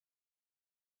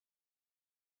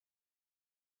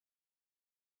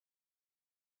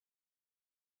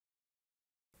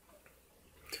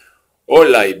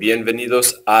Hola y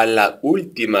bienvenidos a la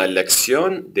última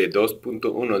lección de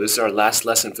 2.1. This is our last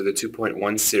lesson for the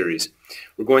 2.1 series.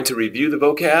 We're going to review the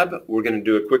vocab. We're going to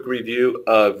do a quick review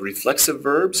of reflexive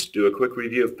verbs, do a quick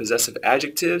review of possessive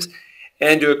adjectives,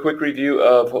 and do a quick review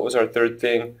of, what was our third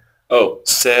thing? Oh,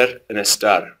 ser and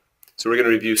estar. So we're going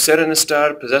to review ser and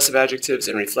estar, possessive adjectives,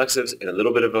 and reflexives, and a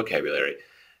little bit of vocabulary.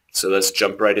 So let's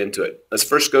jump right into it. Let's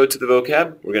first go to the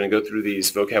vocab. We're going to go through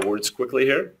these vocab words quickly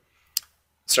here.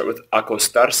 Start with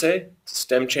acostarse,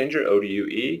 stem changer,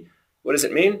 O-D-U-E. What does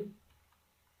it mean?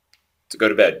 To go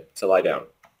to bed, to lie down.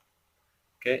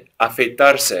 Okay,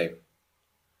 afeitarse.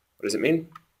 What does it mean?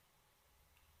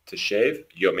 To shave.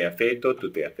 Yo me afeito,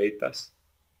 tú te afeitas.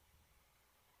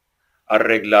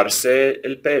 Arreglarse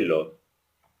el pelo.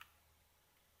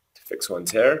 To fix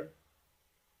one's hair.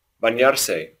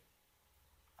 Bañarse.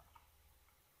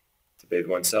 To bathe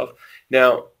oneself.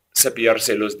 Now,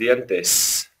 cepillarse los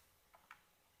dientes.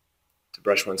 To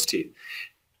brush one's teeth.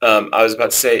 I was about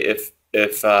to say,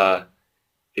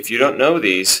 if you don't know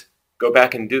these, go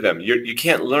back and do them. You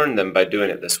can't learn them by doing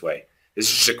it this way. This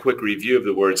is just a quick review of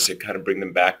the words to kind of bring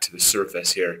them back to the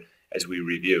surface here as we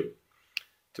review.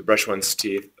 To brush one's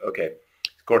teeth, okay.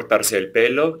 Cortarse el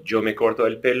pelo, yo me corto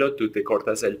el pelo, tú te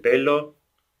cortas el pelo.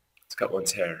 To cut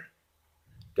one's hair.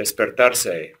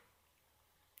 Despertarse,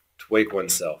 to wake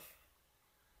oneself.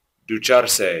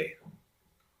 Ducharse,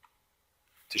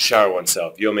 to shower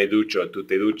oneself. Yo me ducho, tú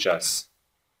te duchas.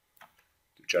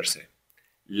 Ducharse.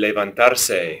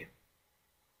 Levantarse,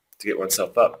 to get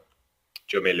oneself up.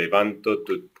 Yo me levanto,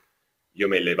 tú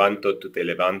te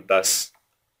levantas.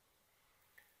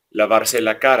 Lavarse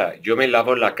la cara. Yo me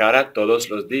lavo la cara todos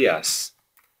los días.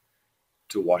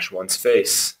 To wash one's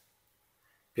face.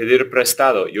 Pedir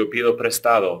prestado. Yo pido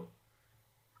prestado.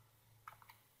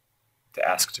 To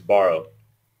ask to borrow.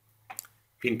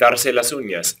 Pintarse las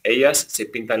uñas. Ellas se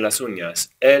pintan las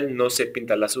uñas. Él no se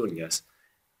pinta las uñas.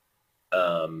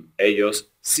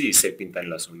 Ellos sí se pintan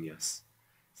las uñas.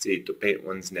 Sí, to paint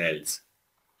one's nails.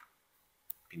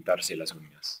 Pintarse las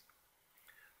uñas.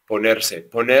 Ponerse.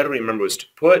 Poner, remember, was to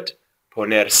put.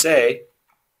 Ponerse,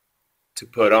 to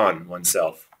put on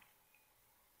oneself.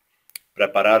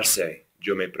 Prepararse.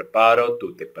 Yo me preparo,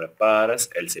 tú te preparas,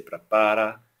 él se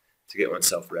prepara. To get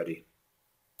oneself ready.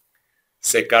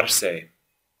 Secarse.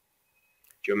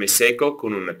 Yo me seco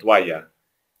con una toalla.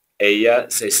 Ella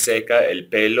se seca el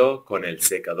pelo con el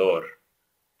secador.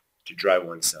 To dry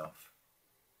oneself.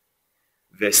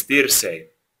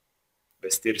 Vestirse.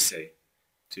 Vestirse.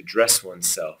 To dress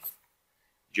oneself.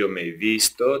 Yo me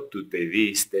visto, tú te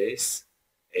vistes.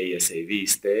 Ella se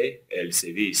viste, él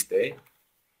se viste.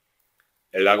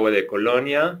 El agua de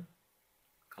colonia.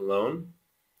 Cologne.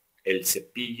 El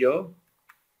cepillo.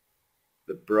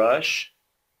 The brush.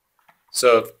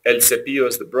 So if el cepillo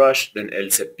is the brush, then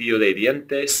el cepillo de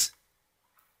dientes,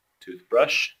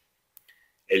 toothbrush.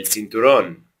 El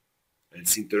cinturón. El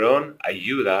cinturón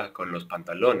ayuda con los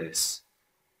pantalones,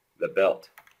 the belt.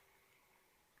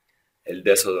 El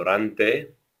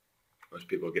desodorante, most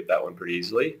people get that one pretty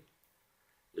easily.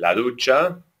 La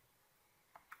ducha,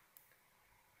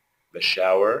 the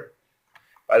shower.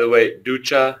 By the way,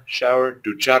 ducha, shower,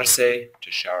 ducharse,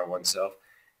 to shower oneself.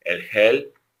 El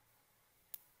gel,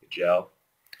 gel.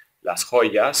 Las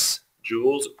joyas,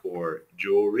 jewels or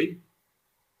jewelry.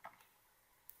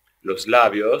 Los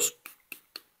labios,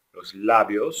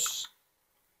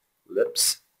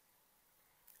 lips.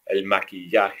 El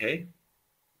maquillaje,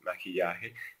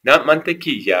 maquillaje. Not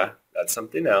mantequilla, that's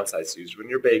something else. That's used when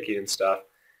you're baking and stuff.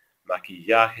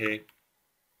 Maquillaje,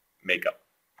 makeup.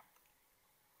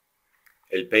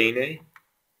 El peine,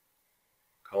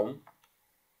 comb.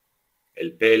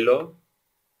 El pelo,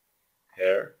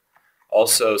 hair.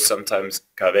 Also sometimes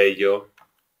cabello,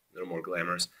 a little more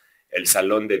glamorous. El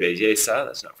salón de belleza,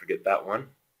 let's not forget that one.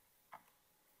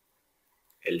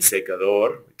 El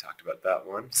secador, we talked about that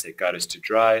one. Secar is to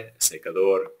dry.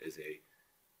 Secador is a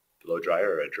blow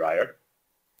dryer or a dryer.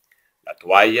 La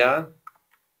toalla,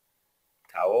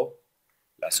 towel.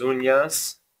 Las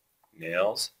uñas,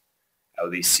 nails.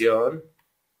 Audición,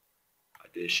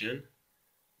 audition.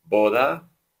 Boda.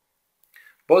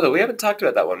 Boda, we haven't talked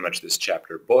about that one much this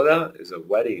chapter. Boda is a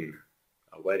wedding.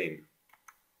 A wedding.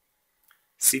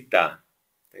 Cita.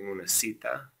 Tengo una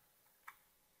cita.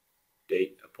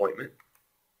 Date, appointment.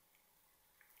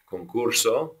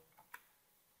 Concurso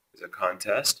is a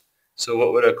contest. So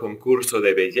what would a concurso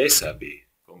de belleza be?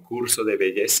 Concurso de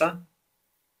belleza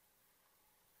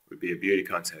would be a beauty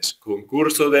contest.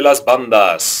 Concurso de las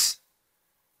bandas.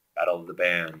 Battle of the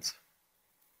bands.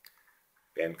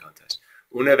 Band contest.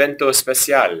 Un evento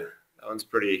especial. That one's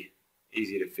pretty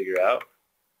easy to figure out.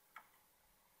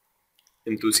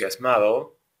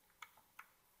 entusiasmado,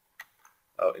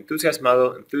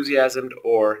 entusiasmado, enthusiasmed,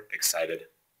 or excited.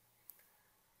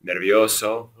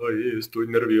 Nervioso, ay, estoy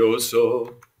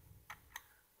nervioso.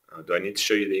 Do I need to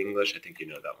show you the English? I think you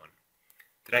know that one.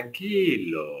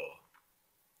 Tranquilo,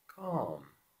 calm.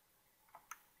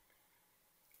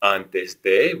 Antes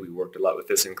de, we worked a lot with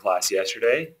this in class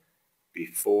yesterday.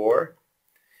 Before.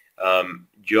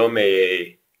 Yo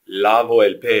me lavo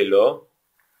el pelo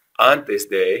antes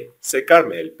de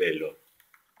secarme el pelo.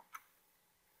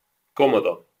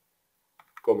 Cómodo,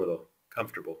 cómodo,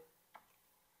 comfortable.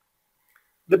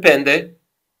 Depende.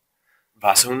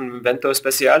 ¿Vas a un evento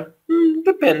especial?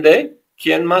 Depende.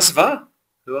 ¿Quién más va?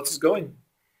 Who else is going?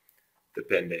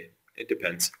 Depende. It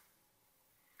depends.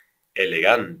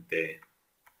 Elegante.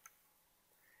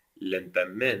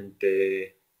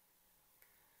 Lentamente.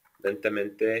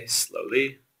 Lentamente,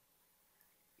 slowly.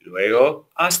 Luego,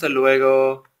 hasta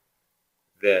luego.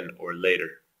 Then or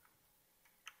later.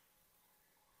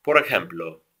 Por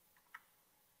ejemplo.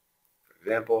 For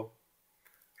example.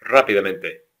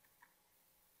 Rápidamente.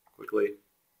 Quickly.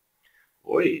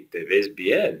 Uy, te ves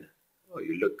bien. Oh,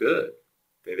 you look good.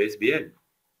 Te ves bien.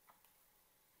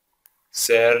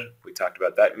 Ser, we talked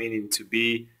about that meaning to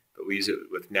be, but we use it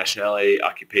with nationality,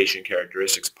 occupation,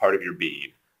 characteristics, part of your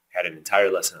being. Had an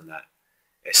entire lesson on that.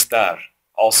 Estar,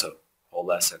 also, whole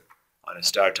lesson on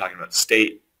estar, talking about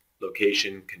state,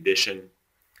 location, condition.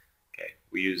 Okay,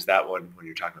 we use that one when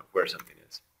you're talking about where something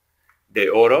is. De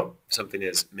oro, something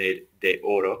is made de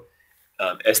oro.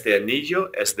 Este anillo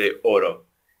es de oro.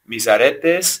 Mis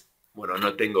aretes, bueno,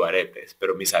 no tengo aretes,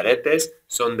 pero mis aretes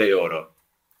son de oro.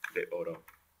 De oro.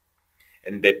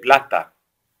 En de plata.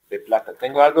 De plata.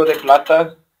 ¿Tengo algo de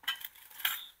plata?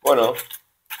 Bueno,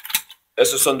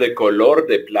 esos son de color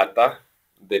de plata.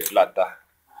 De plata.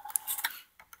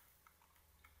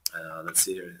 Let's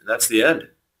see here. That's the end.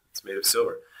 It's made of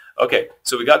silver. Okay,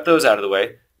 so we got those out of the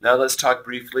way. Now let's talk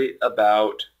briefly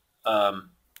about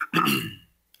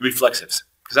reflexives,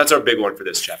 because that's our big one for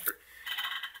this chapter.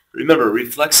 Remember,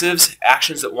 reflexives,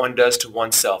 actions that one does to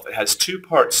oneself. It has two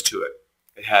parts to it.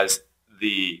 It has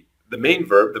the main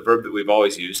verb, the verb that we've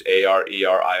always used, AR,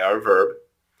 ER, IR verb,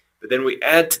 but then we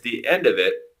add to the end of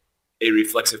it a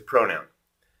reflexive pronoun.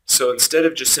 So instead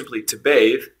of just simply to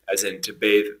bathe, as in to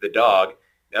bathe the dog,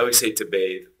 now we say to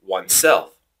bathe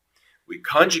oneself. We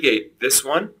conjugate this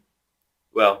one,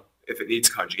 well, if it needs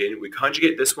conjugating, we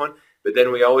conjugate this one, but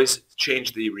then we always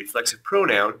change the reflexive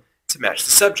pronoun to match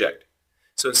the subject.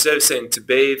 So instead of saying to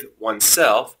bathe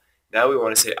oneself, now we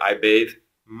want to say I bathe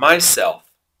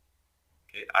myself.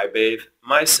 Okay, I bathe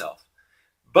myself.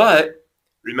 But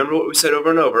remember what we said over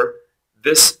and over,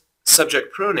 this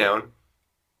subject pronoun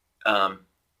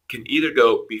can either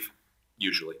go,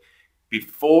 usually,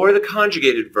 before the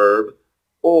conjugated verb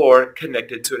or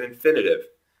connected to an infinitive.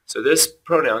 So this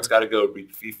pronoun's got to go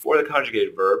before the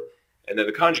conjugated verb, and then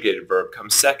the conjugated verb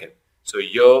comes second. So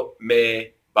yo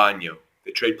me baño.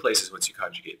 They trade places once you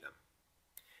conjugate them.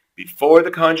 Before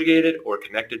the conjugated or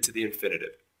connected to the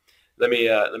infinitive. Let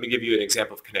me give you an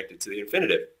example of connected to the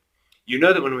infinitive. You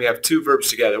know that when we have two verbs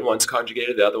together, one's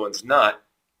conjugated, the other one's not,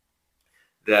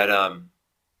 that,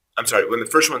 when the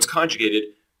first one's conjugated,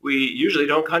 we usually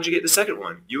don't conjugate the second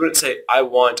one. You wouldn't say,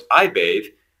 I bathe.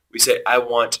 We say, I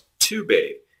want to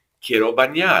bathe. Quiero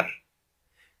bañar.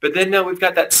 But then now we've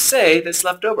got that say that's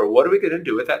left over. What are we going to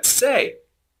do with that say?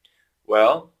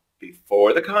 Well,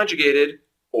 before the conjugated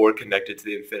or connected to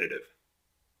the infinitive.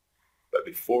 But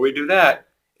before we do that,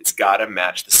 it's got to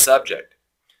match the subject.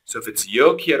 So if it's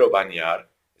yo quiero bañar,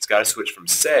 it's got to switch from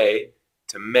say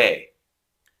to me.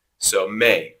 So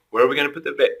me. Where are we going to put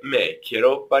the me?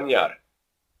 Quiero bañar.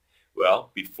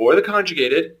 Well, before the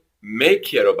conjugated, me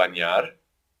quiero bañar,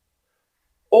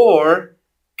 or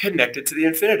connected to the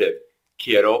infinitive.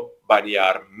 Quiero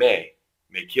bañarme.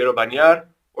 Me quiero bañar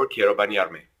or quiero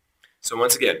bañarme. So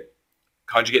once again,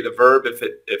 conjugate the verb if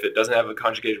it doesn't have a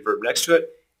conjugated verb next to it,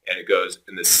 and it goes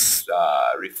in this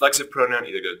reflexive pronoun,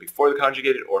 either goes before the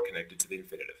conjugated or connected to the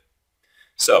infinitive.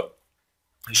 So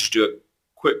let's just do a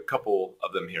quick couple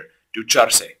of them here.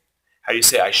 Ducharse. How do you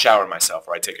say I shower myself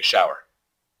or I take a shower?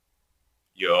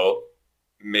 Yo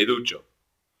me ducho.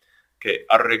 Okay,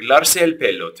 arreglarse el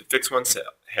pelo, to fix one's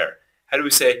hair. How do we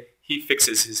say he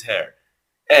fixes his hair?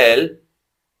 Él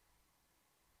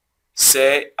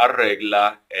se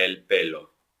arregla el pelo.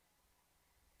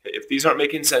 Okay, if these aren't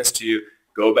making sense to you,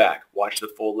 go back, watch the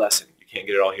full lesson. You can't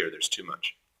get it all here, there's too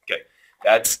much. Okay,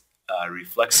 that's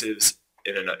reflexives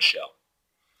in a nutshell.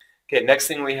 Okay, next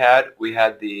thing we had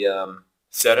the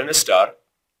ser and estar.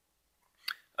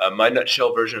 My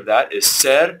nutshell version of that is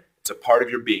ser, it's a part of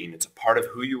your being. It's a part of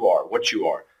who you are, what you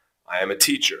are. I am a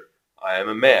teacher. I am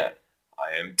a man.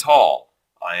 I am tall.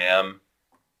 I am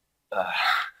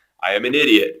an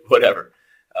idiot, whatever.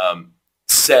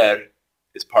 Ser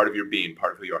is part of your being,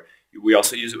 part of who you are. We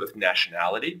also use it with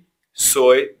nationality.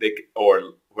 Soy de,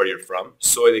 or where you're from.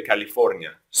 Soy de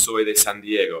California. Soy de San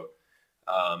Diego.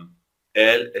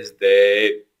 Él es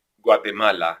de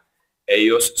Guatemala.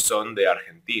 Ellos son de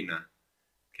Argentina.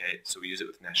 Okay, so we use it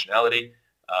with nationality.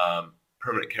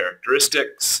 Permanent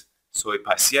characteristics. Soy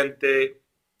paciente.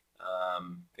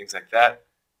 Things like that.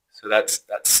 So that's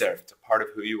ser. It's a part of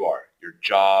who you are. Your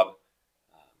job.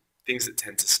 Things that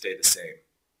tend to stay the same.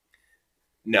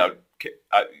 Now,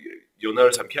 you'll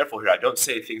notice I'm careful here. I don't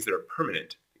say things that are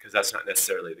permanent because that's not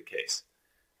necessarily the case.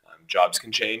 Jobs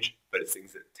can change, but it's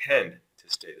things that tend to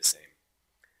stay the same.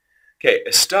 Okay,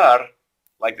 estar,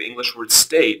 like the English word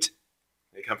state,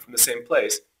 they come from the same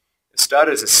place. Estar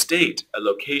is a state, a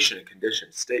location, a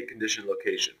condition. State, condition,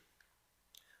 location.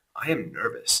 I am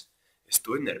nervous.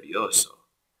 Estoy nervioso.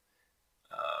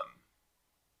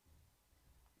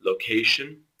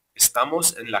 Location.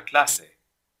 Estamos en la clase.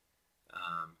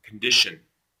 Condition.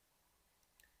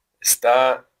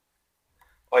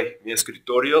 Mi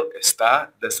escritorio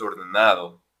está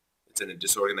desordenado. It's in a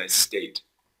disorganized state.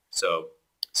 So,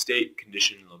 state,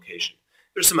 condition, location.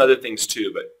 There's some other things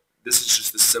too, but this is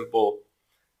just the simple,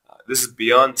 this is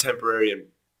beyond temporary and,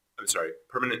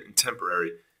 permanent and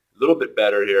temporary. A little bit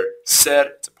better here.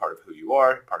 Ser, it's a part of who you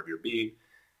are, part of your being.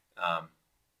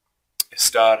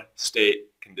 Estar, state,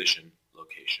 condition,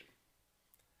 location.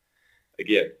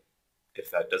 Again, if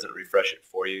that doesn't refresh it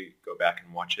for you, go back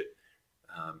and watch it.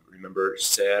 Remember,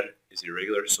 ser is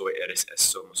irregular. Soy, eres, es,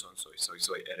 somos, son.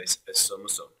 Soy, eres, es,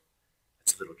 somos, son.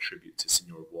 That's a little tribute to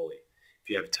Senor Woolley. If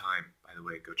you have time, by the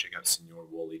way, go check out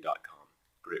senorwoolley.com.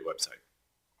 Great website.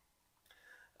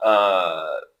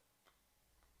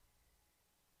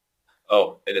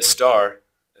 And estar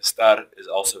is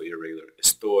also irregular.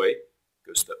 Estoy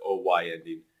goes to the OY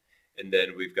ending. And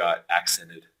then we've got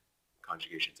accented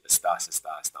conjugations. Estás,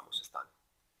 está, estamos, están.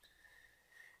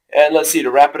 And let's see, to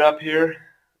wrap it up here,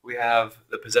 we have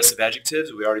the possessive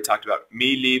adjectives. We already talked about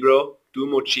mi libro, tu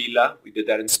mochila. We did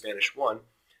that in Spanish 1.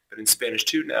 But in Spanish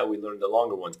 2 now, we learned the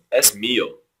longer ones. Es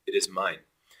mío, it is mine.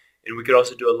 And we could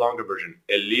also do a longer version.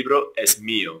 El libro es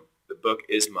mío, the book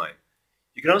is mine.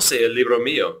 You can also say el libro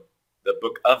mío, the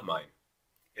book of mine.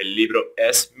 El libro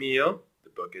es mío, the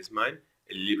book is mine.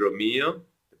 El libro mío,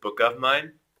 the book of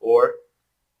mine. Or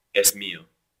es mío,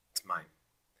 it's mine.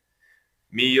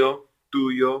 Mío,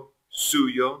 tuyo,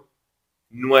 suyo,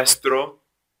 nuestro,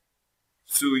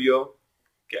 suyo.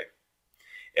 Okay.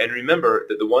 And remember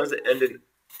that the ones that end in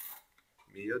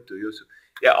mío, tuyo, suyo,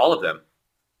 yeah, all of them,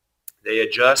 they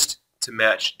adjust to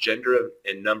match gender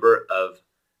and number of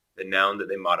the noun that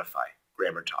they modify,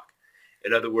 grammar talk.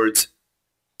 In other words,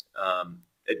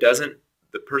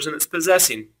 the person that's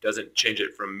possessing doesn't change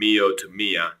it from mío to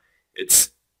mía.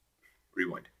 It's,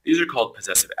 rewind. These are called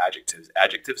possessive adjectives.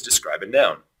 Adjectives describe a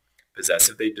noun.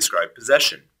 Possessive, they describe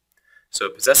possession. So a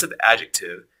possessive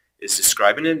adjective is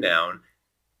describing a noun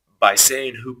by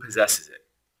saying who possesses it.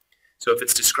 So if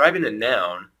it's describing a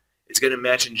noun, it's going to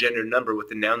match in gender number with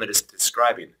the noun that it's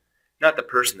describing, not the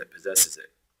person that possesses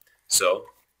it. So,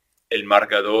 el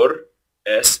marcador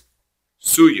es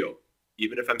suyo.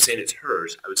 Even if I'm saying it's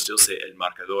hers, I would still say el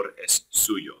marcador es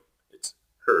suyo. It's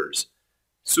hers.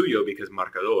 Suyo because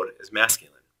marcador is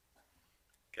masculine.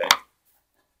 Okay.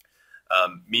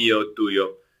 Mío,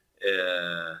 tuyo.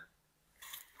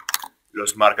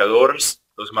 Los marcadores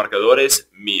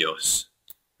míos.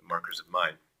 The markers of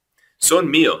mine.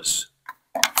 Son míos.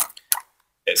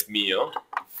 Es mío.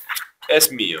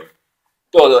 Es mío.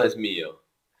 Todo es mío.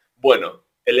 Bueno,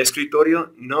 el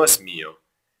escritorio no es mío.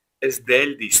 Es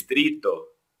del distrito.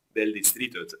 Del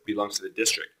distrito. It belongs to the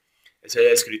district. Es el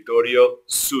escritorio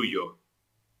suyo.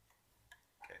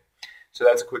 Okay. So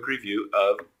that's a quick review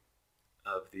of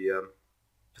the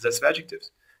possessive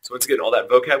adjectives. So once again, all that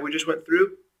vocab we just went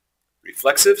through,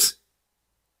 reflexives,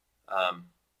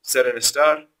 ser and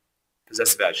estar,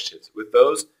 possessive adjectives. With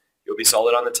those, you'll be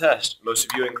solid on the test. Most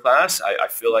of you in class, I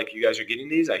feel like you guys are getting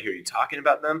these. I hear you talking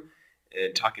about them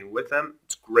and talking with them.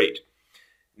 It's great.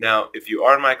 Now, if you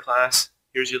are in my class,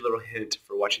 here's your little hint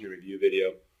for watching the review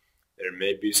video. There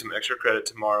may be some extra credit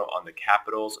tomorrow on the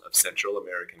capitals of Central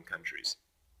American countries.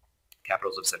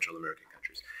 Capitals of Central American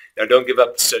countries. Now, don't give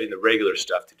up studying the regular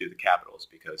stuff to do the capitals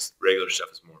because regular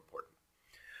stuff is more important.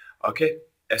 Okay,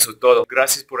 eso es todo.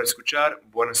 Gracias por escuchar.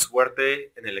 Buena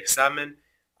suerte en el examen.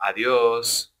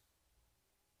 Adiós.